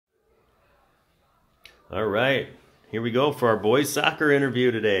All right, here we go for our boys soccer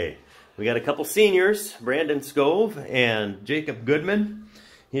interview today. We got a couple seniors, Brandon Skov and Jacob Goodman,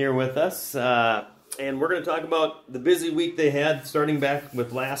 here with us. And we're going to talk about the busy week they had, starting back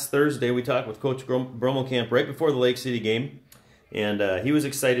with last Thursday. We talked with Coach Bromelkamp right before the Lake City game. And he was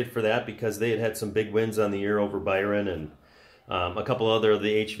excited for that because they had some big wins on the year over Byron and a couple other of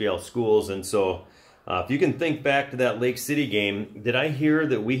the HVL schools. And so if you can think back to that Lake City game, did I hear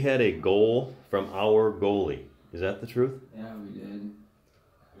that we had a goal from our goalie? Is that the truth? Yeah, we did.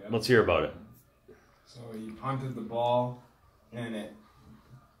 Yep. Let's hear about it. So he punted the ball, and it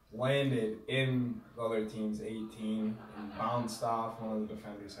landed in the other team's 18 and bounced off one of the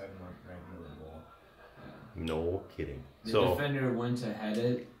defenders' head and went right into the goal. No kidding. The defender went to head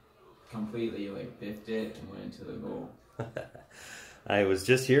it, completely biffed it, and went into the goal. I was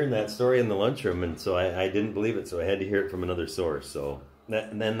just hearing that story in the lunchroom, and so I didn't believe it, so I had to hear it from another source. So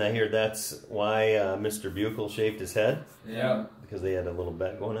and then I hear that's why Mr. Buchel shaved his head? Yeah. Because they had a little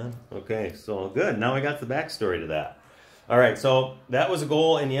bet going on? Okay, so good. Now I got the backstory to that. All right, so that was a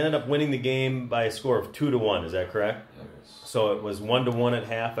goal, and you ended up winning the game by a score of 2-1. Is that correct? Yes. So it was 1-1 at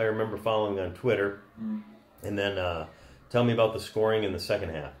half. I remember following on Twitter. Mm. And then tell me about the scoring in the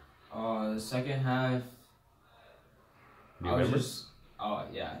second half. The second half, Do you remember? Oh,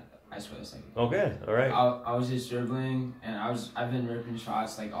 yeah, I swear the second. Okay, all right. I was just dribbling, and I've been ripping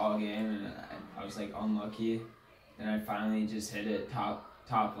shots all game, and I was unlucky, and I finally just hit it top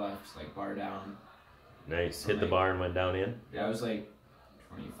left, bar down. Nice. Hit the bar and went down in? Yeah, I was 25,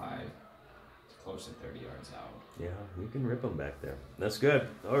 close to 30 yards out. Yeah, you can rip them back there. That's good.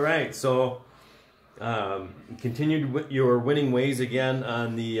 All right, so continued your winning ways again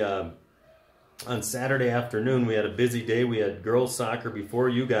on the on Saturday afternoon. We had a busy day. We had girls soccer before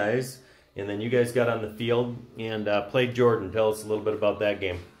you guys, and then you guys got on the field and played Jordan. Tell us a little bit about that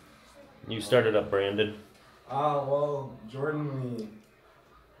game. You started up, Brandon. Well, Jordan,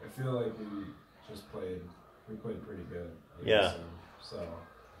 I feel like we played pretty good. Yeah. So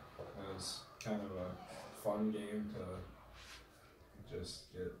it was kind of a fun game to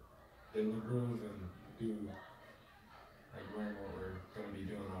just get in the groove and do learn what we're going to be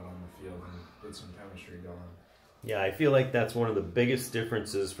doing out on the field and get some chemistry going. Yeah, I feel like that's one of the biggest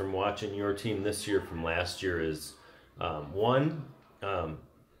differences from watching your team this year from last year is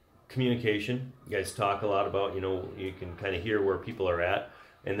communication. You guys talk a lot about, you can kind of hear where people are at.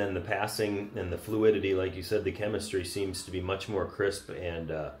 And then the passing and the fluidity, like you said, the chemistry seems to be much more crisp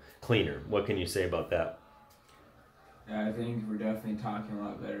and cleaner. What can you say about that? Yeah, I think we're definitely talking a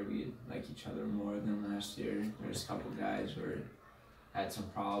lot better. We like each other more than last year. There's a couple guys who had some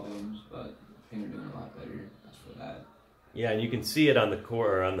problems, but I think we're doing a lot better as for that. Yeah, and you can see it on the court,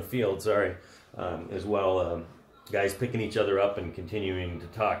 or on the field, as well. Guys picking each other up and continuing to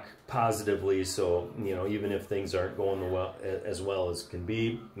talk positively. So, even if things aren't going as well as can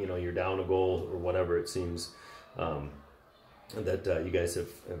be, you're down a goal or whatever it seems, that you guys have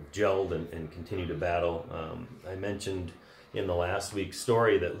gelled and continue to battle. I mentioned in the last week's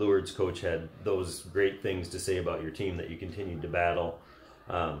story that Lourdes' coach had those great things to say about your team, that you continued to battle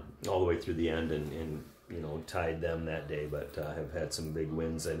all the way through the end and tied them that day, but have had some big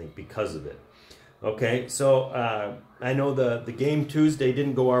wins, I think, because of it. Okay, so I know the game Tuesday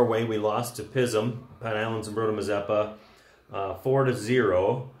didn't go our way. We lost to Pism, Pine Islands and Broda Mazeppa,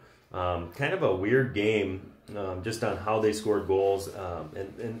 4-0. Kind of a weird game, just on how they scored goals.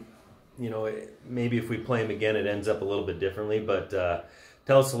 And maybe if we play them again, it ends up a little bit differently. But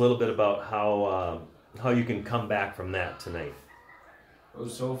tell us a little bit about how you can come back from that tonight. Well,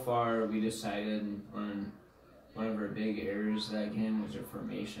 so far we decided one of our big errors that game was our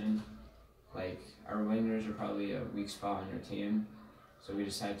formation. Our wingers are probably a weak spot on our team, so we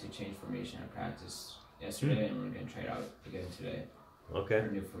decided to change formation at practice yesterday, and we're going to try it out again today. Okay. Our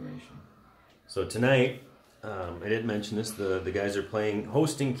new formation. So tonight, I didn't mention this, the guys are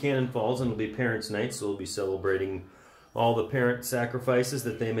hosting Cannon Falls, and it'll be Parents' Night, so we'll be celebrating all the parent sacrifices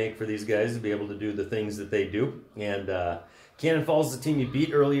that they make for these guys to be able to do the things that they do. And Cannon Falls is the team you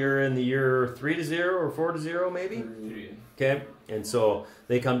beat earlier in the year 3-0 or 4-0 maybe? 3. Okay, and so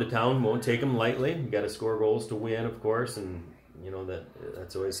they come to town, won't take them lightly. You got to score goals to win, of course, and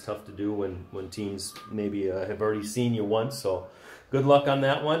that's always tough to do when teams maybe have already seen you once. So good luck on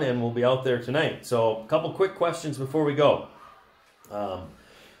that one, and we'll be out there tonight. So a couple quick questions before we go.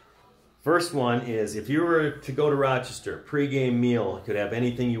 First one is, if you were to go to Rochester, pregame meal, could have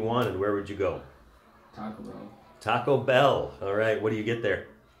anything you wanted, where would you go? Taco Bell. Taco Bell. All right, what do you get there?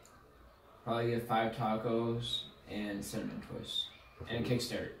 Probably get 5 tacos and cinnamon twists. And a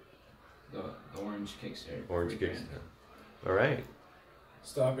kickstart. The orange kickstart. Orange kickstart. All right.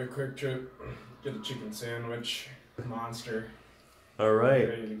 Stop at Quick Trip, get a chicken sandwich, monster. All right.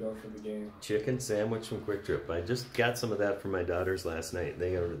 Ready to go for the game. Chicken sandwich from Quick Trip. I just got some of that for my daughters last night.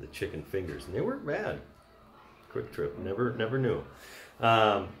 They ordered the chicken fingers, and they weren't bad. Quick Trip. Never knew.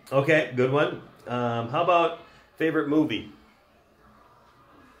 Okay, good one. How about favorite movie?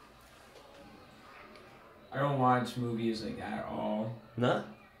 I don't watch movies like at all, Nah?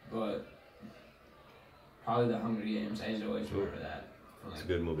 but probably The Hunger Games. I just always remember that from It's like a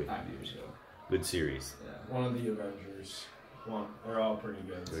good movie. 5 years ago. Good series. Yeah. One of the Avengers. One. They're all pretty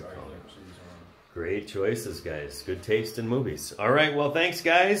good, so Good I call. can't choose one. Great choices, guys. Good taste in movies. All right, well, thanks,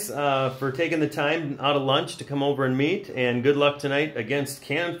 guys, for taking the time out of lunch to come over and meet, and good luck tonight against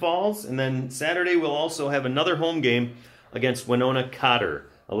Cannon Falls. And then Saturday, we'll also have another home game against Winona Cotter.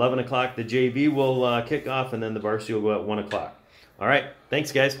 11 o'clock, the JV will kick off, and then the varsity will go at 1 o'clock. All right,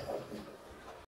 thanks, guys.